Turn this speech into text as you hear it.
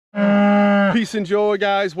Peace and joy,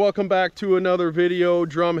 guys. Welcome back to another video,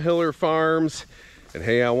 Drumheller Farms. And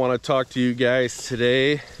hey, I want to talk to you guys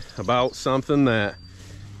today about something that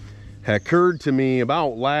occurred to me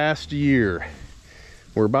about last year.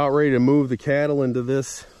 We're about ready to move the cattle into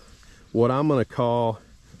this, what I'm going to call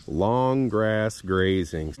long grass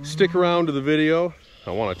grazing. Stick around to the video.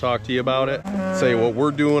 I want to talk to you about it. Say what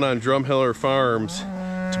we're doing on Drumheller Farms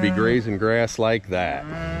to be grazing grass like that.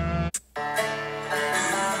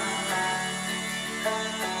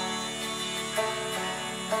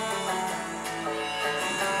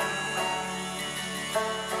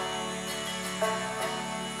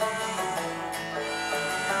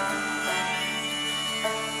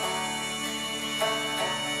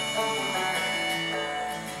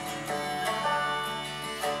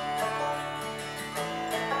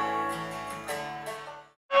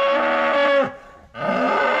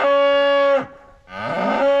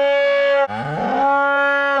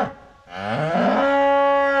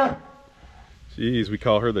 Jeez, we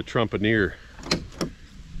call her the trumpeteer.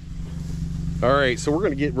 All right, so we're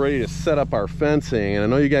gonna get ready to set up our fencing, and I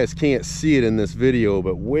know you guys can't see it in this video,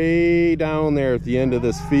 but way down there at the end of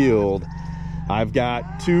this field, I've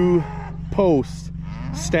got two posts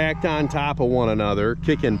stacked on top of one another,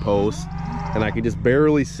 kicking posts, and I can just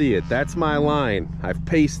barely see it. That's my line. I've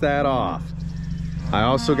paced that off. I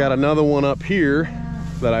also got another one up here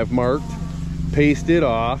that I've marked, paced it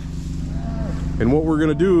off. And what we're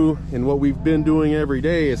gonna do, and what we've been doing every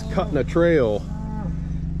day, is cutting a trail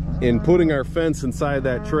and putting our fence inside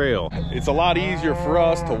that trail. It's a lot easier for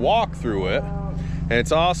us to walk through it, and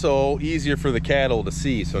it's also easier for the cattle to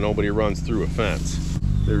see, so nobody runs through a fence.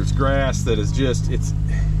 There's grass that is just, it's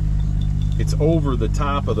over the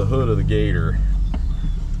top of the hood of the gator.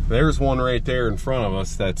 There's one right there in front of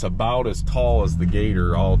us that's about as tall as the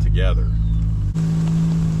gator all together.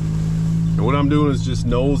 And what I'm doing is just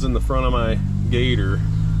nosing the front of my gator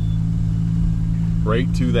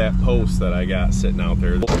right to that post that I got sitting out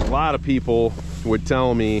there. A lot of people would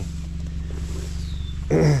tell me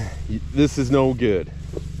this is no good.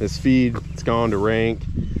 This feed, it's gone to rank.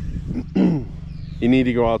 You need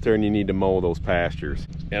to go out there and you need to mow those pastures.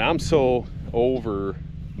 And I'm so over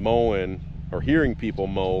mowing or hearing people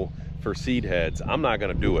mow for seed heads, I'm not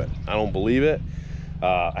gonna do it. I don't believe it.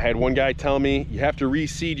 I had one guy tell me you have to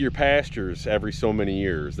reseed your pastures every so many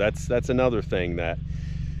years. That's another thing that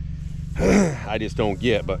I just don't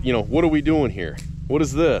get. But you know, what are we doing here? What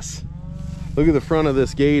is this? Look at the front of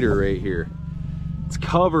this gator right here. It's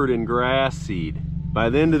covered in grass seed. By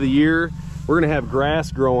the end of the year, we're gonna have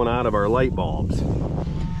grass growing out of our light bulbs.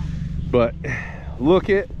 But look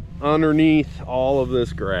at underneath all of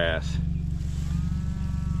this grass.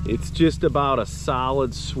 It's just about a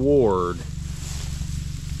solid sward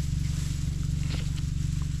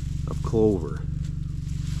of clover.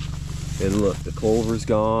 And look, the clover's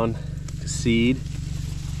gone to seed.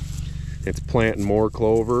 It's planting more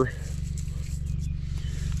clover.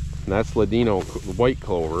 And that's Ladino white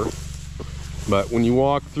clover. But when you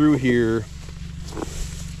walk through here,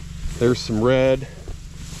 there's some red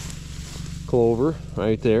clover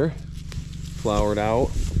right there, flowered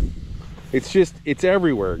out. It's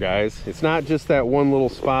everywhere, guys. It's not just that one little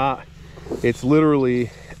spot. It's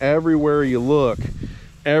literally everywhere you look.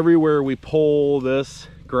 Everywhere we pull this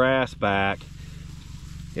grass back,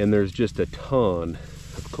 and there's just a ton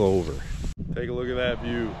of clover. Take a look at that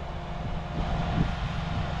view.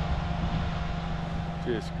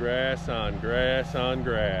 Just grass on grass on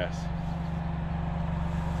grass.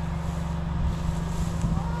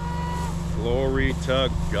 Glory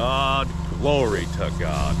to God, glory to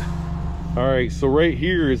God. All right, so right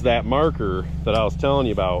here is that marker that I was telling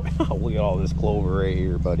you about. Look at all this clover right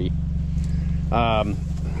here, buddy.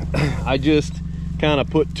 I just kind of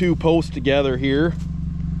put two posts together here,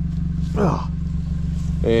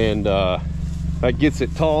 and that gets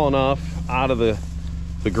it tall enough out of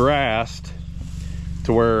the grass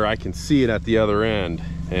to where I can see it at the other end.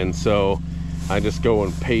 And so I just go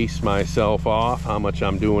and pace myself off how much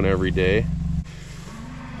I'm doing every day.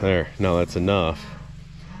 There, now that's enough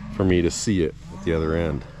for me to see it at the other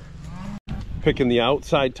end. Picking the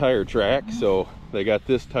outside tire track, so they got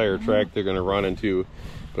this tire track they're going to run into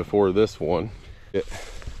before this one.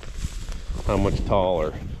 How much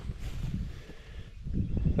taller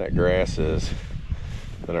that grass is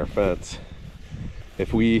than our fence.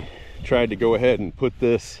 If we tried to go ahead and put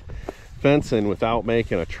this fence in without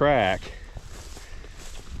making a track,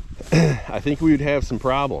 I think we would have some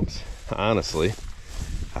problems, honestly.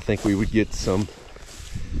 I think we would get some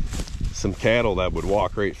cattle that would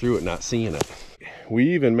walk right through it not seeing it.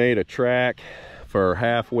 We even made a track for our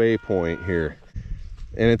halfway point here,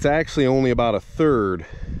 and it's actually only about a third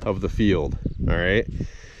of the field. All right.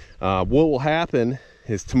 What will happen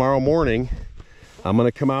is tomorrow morning, I'm going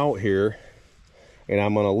to come out here and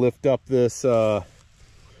I'm going to lift up this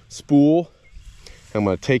spool. I'm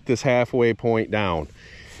going to take this halfway point down,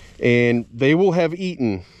 and they will have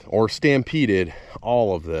eaten or stampeded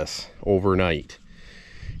all of this overnight.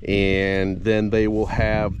 And then they will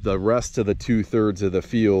have the rest of the 2/3 of the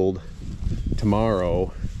field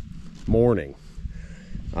tomorrow morning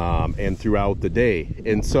and throughout the day.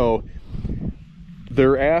 And so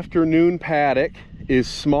their afternoon paddock is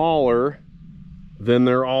smaller than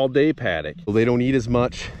their all-day paddock. They don't eat as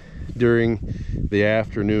much during the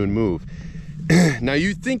afternoon move. Now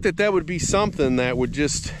you'd think that that would be something that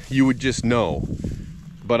you would just know,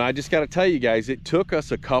 but I just got to tell you guys, it took us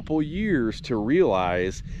a couple years to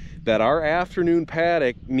realize that our afternoon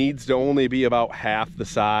paddock needs to only be about half the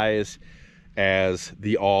size as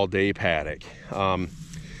the all-day paddock.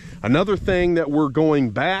 Another thing that we're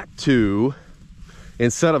going back to,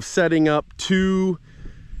 instead of setting up 2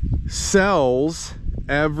 cells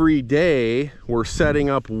every day, we're setting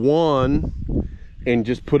up 1 and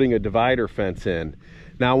just putting a divider fence in.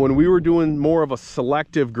 Now, when we were doing more of a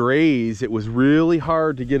selective graze, it was really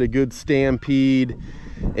hard to get a good stampede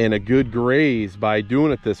and a good graze by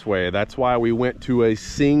doing it this way. That's why we went to a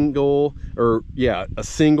single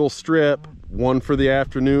strip, 1 for the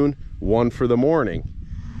afternoon, 1 for the morning.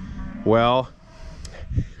 Well,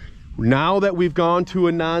 now that we've gone to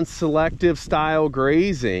a non-selective style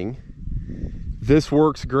grazing, this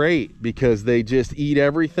works great because they just eat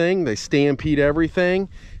everything, they stampede everything.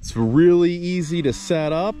 It's really easy to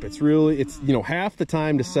set up. It's half the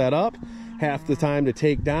time to set up, half the time to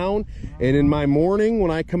take down. And in my morning, when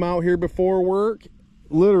I come out here before work,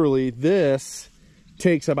 literally this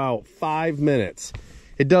takes about 5 minutes.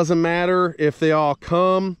 It doesn't matter if they all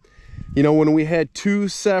come. You know, when we had 2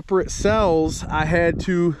 separate cells, I had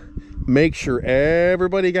to make sure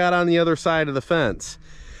everybody got on the other side of the fence.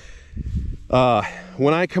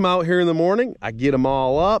 When I come out here in the morning, I get them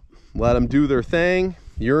all up, let them do their thing,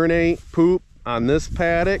 urinate, poop on this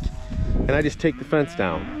paddock, and I just take the fence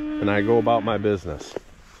down and I go about my business.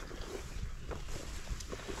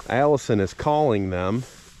 Allison is calling them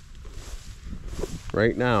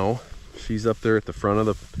right now. She's up there at the front of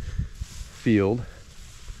the field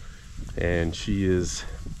and she is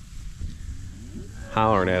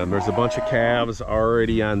hollering at them. There's a bunch of calves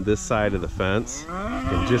already on this side of the fence,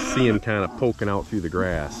 and just see them kind of poking out through the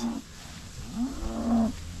grass.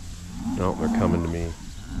 No, they're coming to me.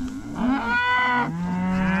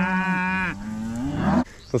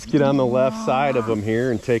 Let's get on the left side of them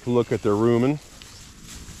here and take a look at their rumen.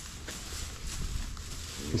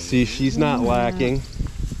 You see, she's not lacking.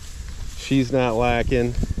 She's not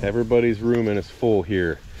lacking. Everybody's rumen is full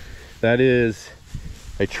here. That is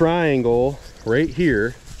a triangle right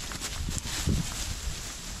here.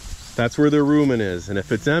 That's where their rumen is, and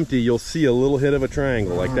if it's empty, you'll see a little hit of a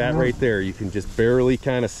triangle like that right there. You can just barely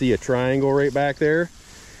kind of see a triangle right back there.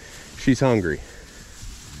 She's hungry.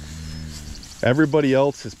 Everybody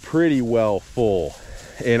else is pretty well full.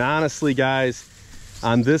 And honestly, guys,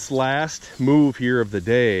 on this last move here of the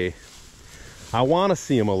day, I want to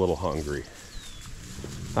see them a little hungry.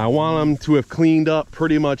 I want them to have cleaned up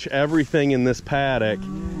pretty much everything in this paddock,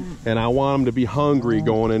 and I want them to be hungry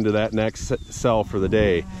going into that next cell for the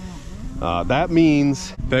day. That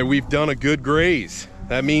means that we've done a good graze.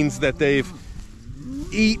 That means that they've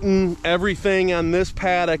eaten everything on this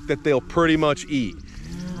paddock that they'll pretty much eat.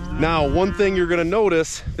 Now, one thing you're gonna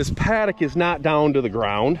notice, this paddock is not down to the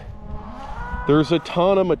ground. There's a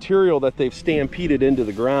ton of material that they've stampeded into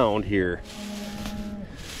the ground here.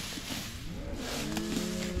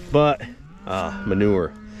 But,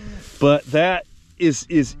 manure. But that it's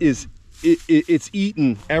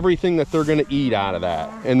eaten everything that they're gonna eat out of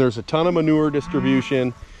that. And there's a ton of manure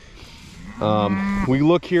distribution. We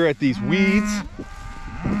look here at these weeds.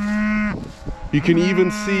 You can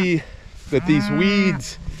even see that these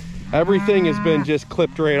weeds, everything has been just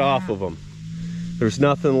clipped right off of them. There's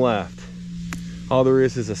nothing left. All there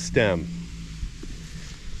is a stem.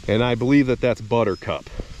 And I believe that that's buttercup.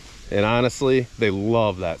 And honestly, they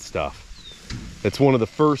love that stuff. It's one of the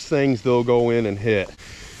first things they'll go in and hit.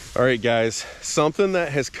 All right, guys, something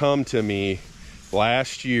that has come to me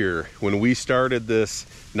last year when we started this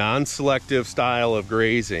non-selective style of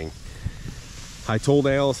grazing, I told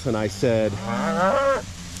Allison, I said,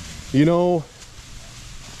 you know,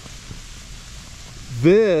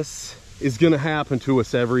 this is gonna happen to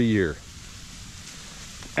us every year.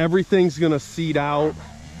 Everything's gonna seed out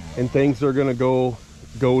and things are gonna go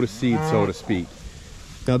to seed, so to speak.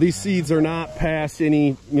 Now these seeds are not past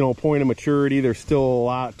any, point of maturity. There's still a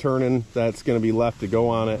lot turning that's going to be left to go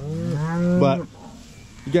on it. But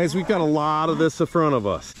you guys, we've got a lot of this in front of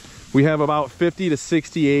us. We have about 50 to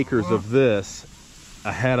 60 acres of this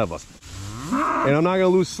ahead of us. And I'm not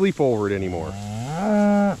going to lose sleep over it anymore.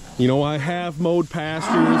 I have mowed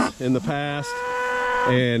pastures in the past,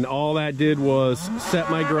 and all that did was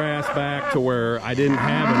set my grass back to where I didn't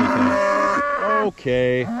have anything.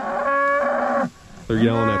 Okay. They're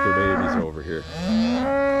yelling at their babies over here.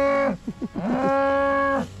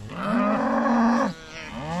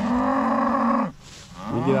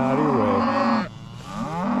 Let me get out of your way.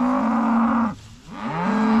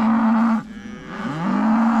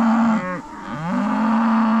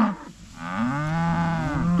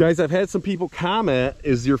 Guys, I've had some people comment,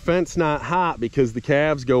 is your fence not hot because the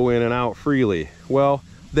calves go in and out freely? Well,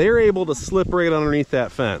 they're able to slip right underneath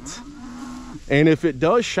that fence. And if it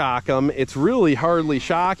does shock them, it's really hardly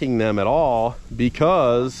shocking them at all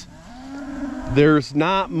because there's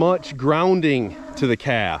not much grounding to the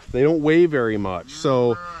calf. They don't weigh very much.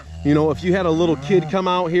 So, if you had a little kid come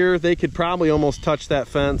out here, they could probably almost touch that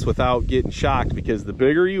fence without getting shocked, because the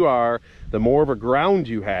bigger you are, the more of a ground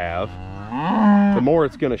you have, the more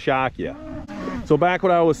it's going to shock you. So back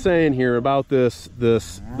what I was saying here about the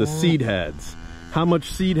seed heads. How much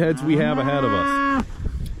seed heads we have ahead of us.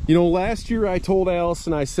 Last year I told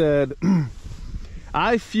Allison, I said,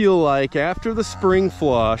 I feel like after the spring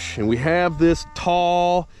flush and we have this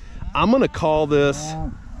tall, I'm going to call this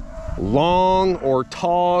long or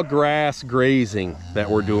tall grass grazing that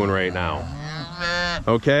we're doing right now.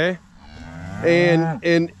 Okay?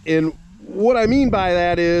 And what I mean by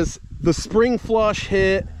that is the spring flush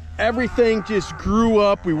hit, everything just grew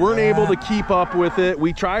up. We weren't able to keep up with it.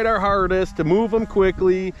 We tried our hardest to move them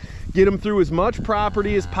quickly, get them through as much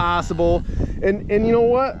property as possible. And you know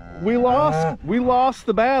what? We lost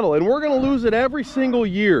the battle, and we're going to lose it every single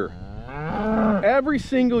year. Every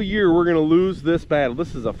single year we're going to lose this battle.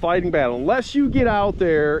 This is a fighting battle. Unless you get out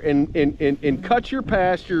there and cut your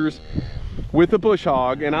pastures with a bush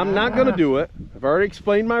hog, and I'm not going to do it. I've already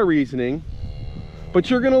explained my reasoning. But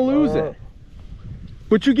you're going to lose it.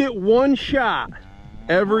 But you get one shot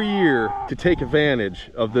every year to take advantage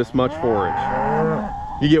of this much forage.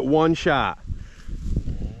 You get one shot.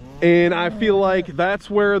 And I feel like that's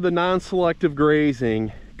where the non-selective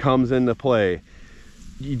grazing comes into play.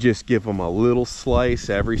 You just give them a little slice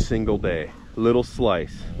every single day. Little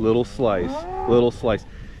slice, little slice, little slice.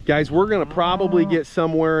 Guys, we're going to probably get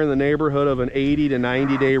somewhere in the neighborhood of an 80 to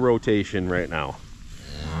 90 day rotation right now.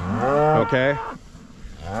 Okay?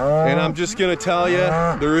 And I'm just going to tell you,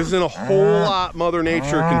 there isn't a whole lot Mother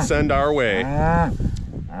Nature can send our way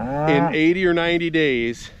in 80 or 90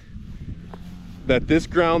 days that this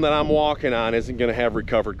ground that I'm walking on isn't going to have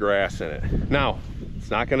recovered grass in it. Now, it's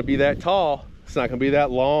not going to be that tall. It's not going to be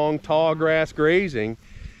that long, tall grass grazing.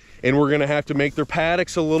 And we're going to have to make their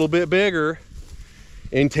paddocks a little bit bigger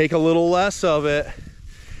and take a little less of it.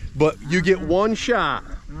 But you get one shot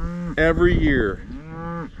every year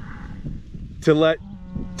to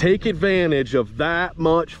take advantage of that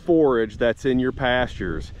much forage that's in your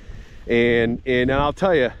pastures. And I'll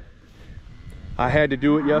tell you, I had to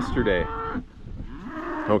do it yesterday.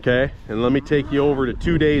 Okay, and let me take you over to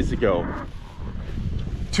 2 days ago.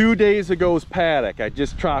 2 days ago's paddock, I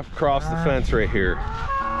just crossed the fence right here.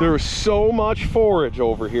 There was so much forage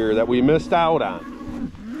over here that we missed out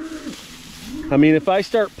on. I mean, if I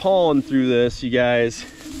start pawing through this, you guys,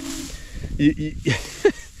 you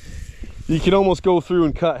can almost go through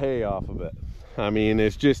and cut hay off of it. I mean,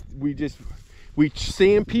 it's just, we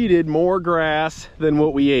stampeded more grass than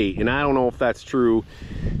what we ate. And I don't know if that's true,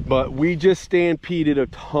 but we just stampeded a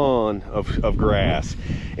ton of grass.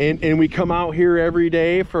 And we come out here every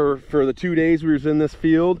day for the 2 days we was in this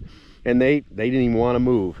field, and they didn't even want to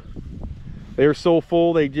move. They were so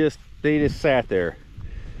full, they just sat there.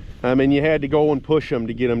 I mean, you had to go and push them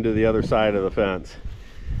to get them to the other side of the fence.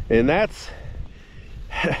 And that's,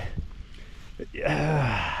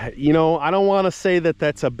 you know, I don't want to say that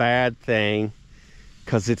that's a bad thing,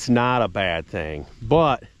 because it's not a bad thing,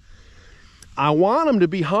 but I want them to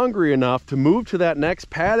be hungry enough to move to that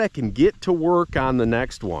next paddock and get to work on the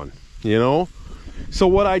next one, you know? So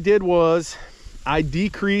what I did was I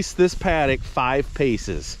decreased this paddock 5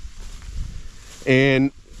 paces.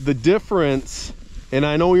 And the difference, and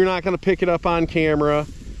I know you're not going to pick it up on camera,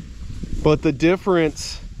 but the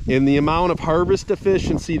difference in the amount of harvest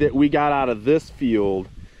efficiency that we got out of this field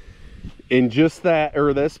in just that,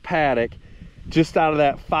 or this paddock, just out of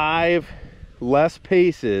that 5 less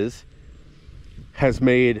paces, has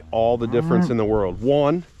made all the difference in the world.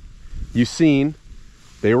 One, you've seen,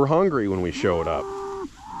 they were hungry when we showed up.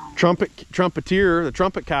 trumpeteer, the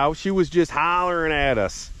trumpet cow, she was just hollering at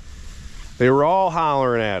us. They were all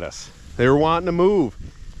hollering at us. They were wanting to move.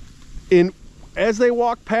 And as they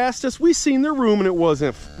walked past us, we seen their room and it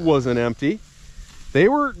wasn't empty. They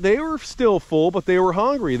were still full, but they were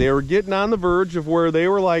hungry. They were getting on the verge of where they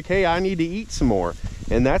were like, hey, I need to eat some more.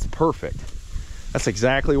 And that's perfect. That's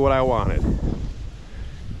exactly what I wanted.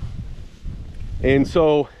 And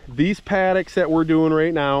so these paddocks that we're doing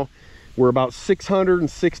right now, we're about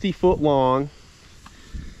 660 foot long,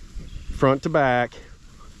 front to back.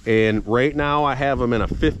 And right now I have them in a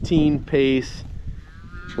 15 pace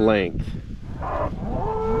length.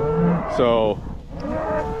 So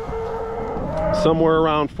somewhere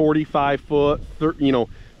around 45 foot,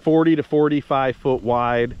 40 to 45 foot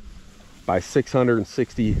wide by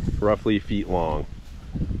 660 roughly feet long.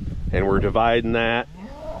 And we're dividing that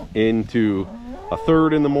into a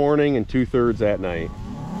third in the morning and 2/3 at night.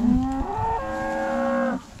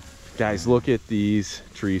 Guys, look at these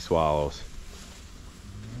tree swallows.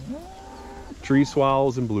 Tree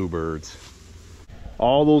swallows and bluebirds.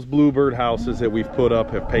 All those bluebird houses that we've put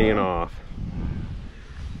up have paying off,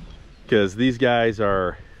 because these guys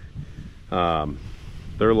are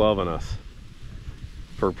they're loving us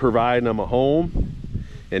for providing them a home.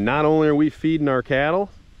 And not only are we feeding our cattle,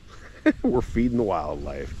 we're feeding the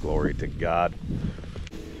wildlife. Glory to God.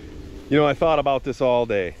 You know, I thought about this all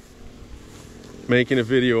day, making a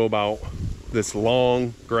video about this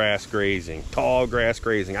long grass grazing, tall grass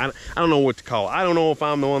grazing. I don't know what to call it. I don't know if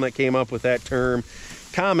I'm the one that came up with that term.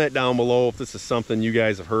 Comment down below if this is something you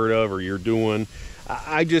guys have heard of or you're doing.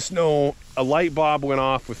 I just know a light bulb went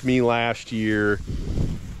off with me last year,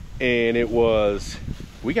 and it was,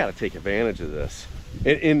 we got to take advantage of this.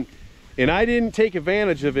 And I didn't take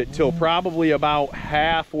advantage of it till probably about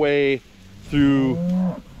halfway through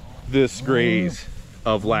this graze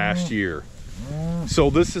of last year. So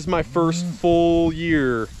this is my first full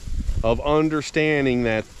year of understanding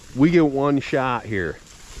that we get one shot here.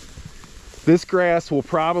 This grass will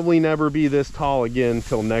probably never be this tall again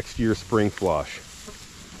till next year's spring flush.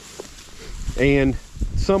 And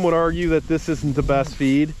some would argue that this isn't the best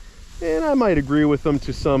feed, and I might agree with them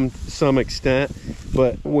to some extent.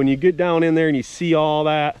 But when you get down in there and you see all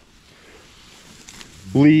that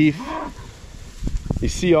leaf, you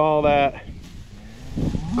see all that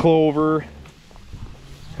clover,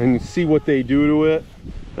 and you see what they do to it,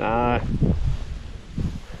 I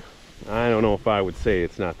don't know if I would say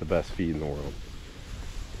it's not the best feed in the world.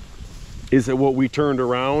 Is it what we turned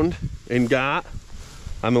around and got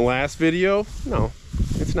on the last video? No,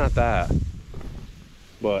 it's not that.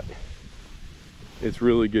 But it's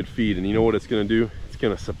really good feed. And you know what it's going to do? It's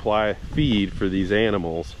going to supply feed for these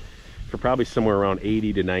animals for probably somewhere around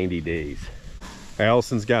 80 to 90 days.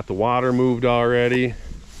 Allison's got the water moved already.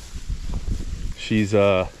 She's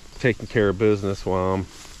taking care of business while I'm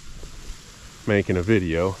making a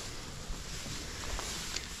video.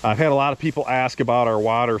 I've had a lot of people ask about our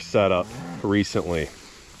water setup recently.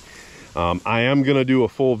 I am going to do a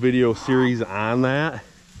full video series on that.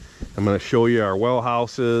 I'm going to show you our well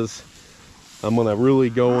houses. I'm going to really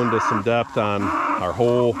go into some depth on our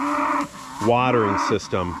whole watering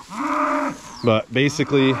system. But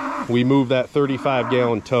basically, we move that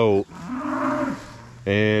 35-gallon tote,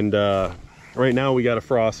 and right now we got a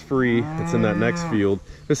frost free that's in that next field.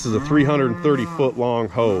 This is a 330 foot long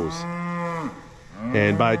hose,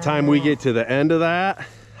 and by the time we get to the end of that,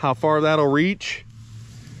 how far that'll reach,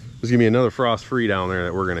 there's gonna be another frost free down there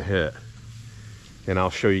that we're gonna hit, and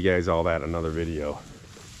I'll show you guys all that in another video.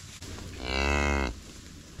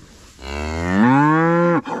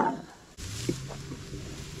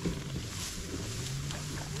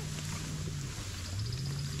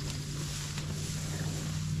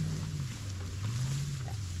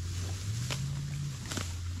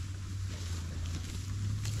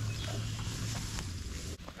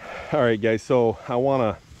 All right, guys, so I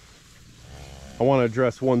want to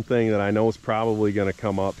address one thing that I know is probably going to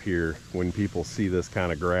come up here when people see this kind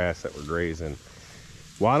of grass that we're grazing.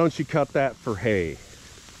 Why don't you cut that for hay?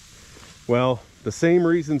 Well, the same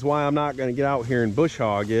reasons why I'm not going to get out here and bush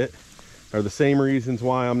hog it are the same reasons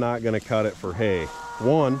why I'm not going to cut it for hay.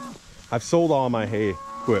 One, I've sold all my hay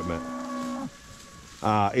equipment.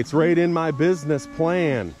 It's right in my business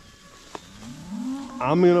plan.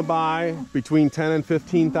 I'm gonna buy between $10,000 and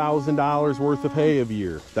 $15,000 worth of hay a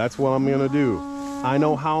year. That's what I'm gonna do. I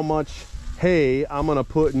know how much hay I'm gonna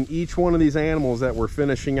put in each one of these animals that we're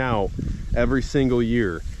finishing out every single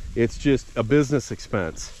year. It's just a business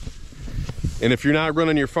expense. And if you're not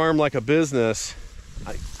running your farm like a business,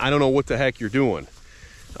 I don't know what the heck you're doing.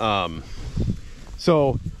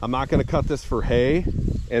 So I'm not gonna cut this for hay,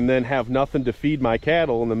 and then have nothing to feed my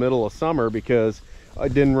cattle in the middle of summer because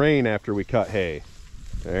it didn't rain after we cut hay.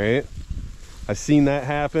 All right, I've seen that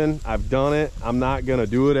happen. I've done it. I'm not gonna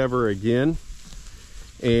do it ever again.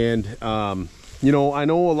 And you know, I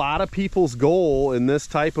know a lot of people's goal in this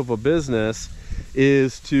type of a business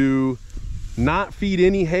is to not feed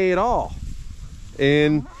any hay at all.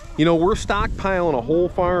 And you know, we're stockpiling a whole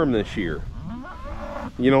farm this year.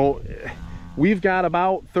 You know, we've got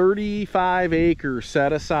about 35 acres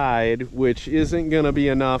set aside, which isn't gonna be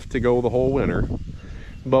enough to go the whole winter.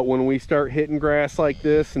 But when we start hitting grass like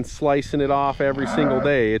this and slicing it off every single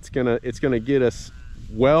day, it's gonna get us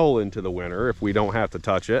well into the winter if we don't have to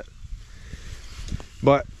touch it.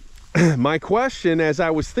 But my question, as I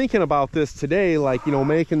was thinking about this today, like, you know,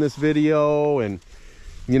 making this video, and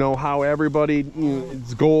you know how everybody's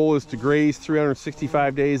goal is to graze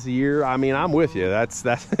 365 days a year. I mean, I'm with you. That's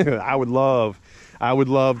I would love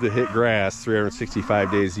to hit grass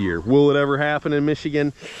 365 days a year. Will it ever happen in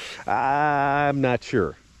Michigan? I'm not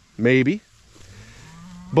sure. Maybe.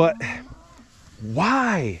 But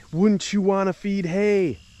why wouldn't you want to feed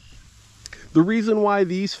hay? The reason why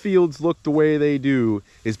these fields look the way they do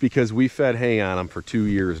is because we fed hay on them for 2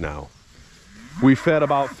 years now. We fed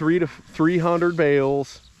about 300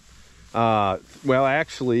 bales. Well,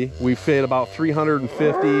 actually, we fed about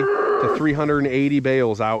 350 to 380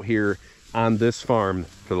 bales out here on this farm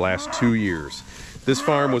for the last 2 years. This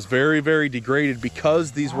farm was very, very degraded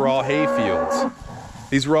because these were all hay fields.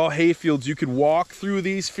 These were all hay fields. You could walk through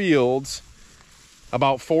these fields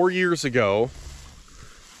about 4 years ago.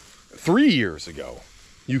 3 years ago,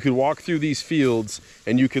 you could walk through these fields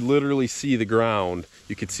and you could literally see the ground.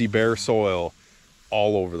 You could see bare soil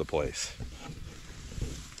all over the place.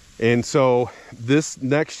 And so this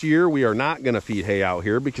next year, we are not going to feed hay out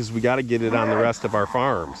here because we got to get it on the rest of our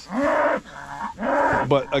farms.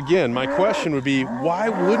 But again, my question would be, why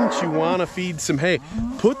wouldn't you want to feed some hay?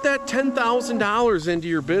 Put that $10,000 into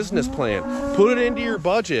your business plan. Put it into your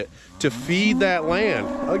budget to feed that land.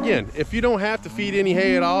 Again, if you don't have to feed any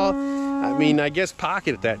hay at all, I mean, I guess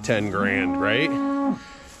pocket that 10 grand, right?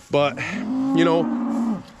 But, you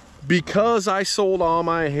know, because I sold all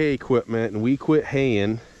my hay equipment and we quit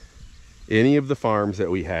haying any of the farms that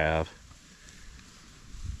we have,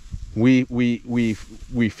 we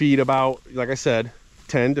feed about, like I said,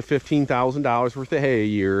 $10,000 to $15,000 worth of hay a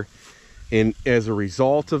year, and as a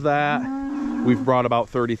result of that, we've brought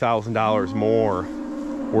about $30,000 more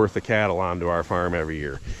worth of cattle onto our farm every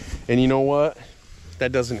year. And you know what?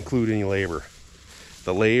 That doesn't include any labor.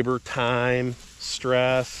 The labor, time,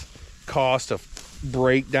 stress, cost of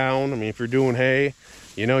breakdown. I mean, if you're doing hay,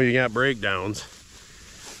 you know you got breakdowns.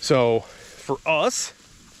 So for us,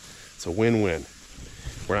 it's a win-win.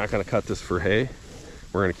 We're not going to cut this for hay.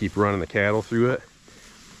 We're going to keep running the cattle through it,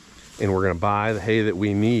 and we're going to buy the hay that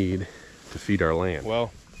we need to feed our land.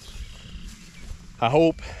 Well, I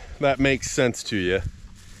hope that makes sense to you.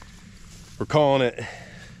 We're calling it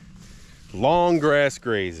long grass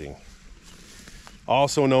grazing,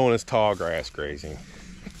 also known as tall grass grazing.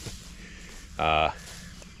 I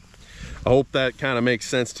hope that kind of makes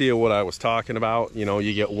sense to you, what I was talking about. You know,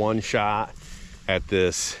 you get one shot at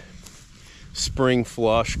this spring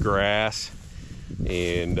flush grass,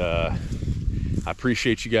 and I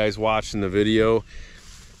appreciate you guys watching the video.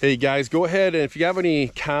 Hey guys, go ahead, and if you have any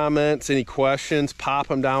comments, any questions, pop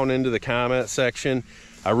them down into the comment section.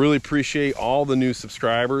 I really appreciate all the new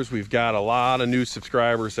subscribers. We've got a lot of new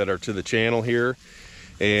subscribers that are to the channel here.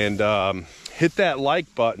 And hit that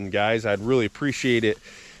like button, guys. I'd really appreciate it.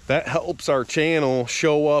 That helps our channel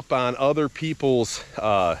show up on other people's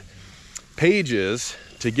pages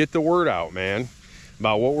to get the word out, man,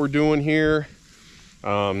 about what we're doing here,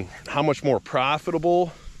 how much more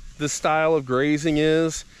profitable this style of grazing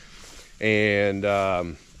is, and how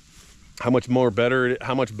much better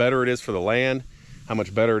it is for the land, how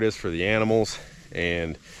much better it is for the animals,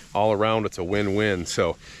 and all around it's a win-win.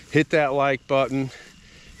 So hit that like button,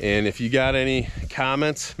 and if you got any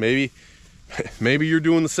comments, maybe you're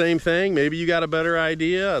doing the same thing, maybe you got a better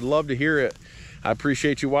idea, I'd love to hear it. I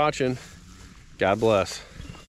appreciate you watching. God bless.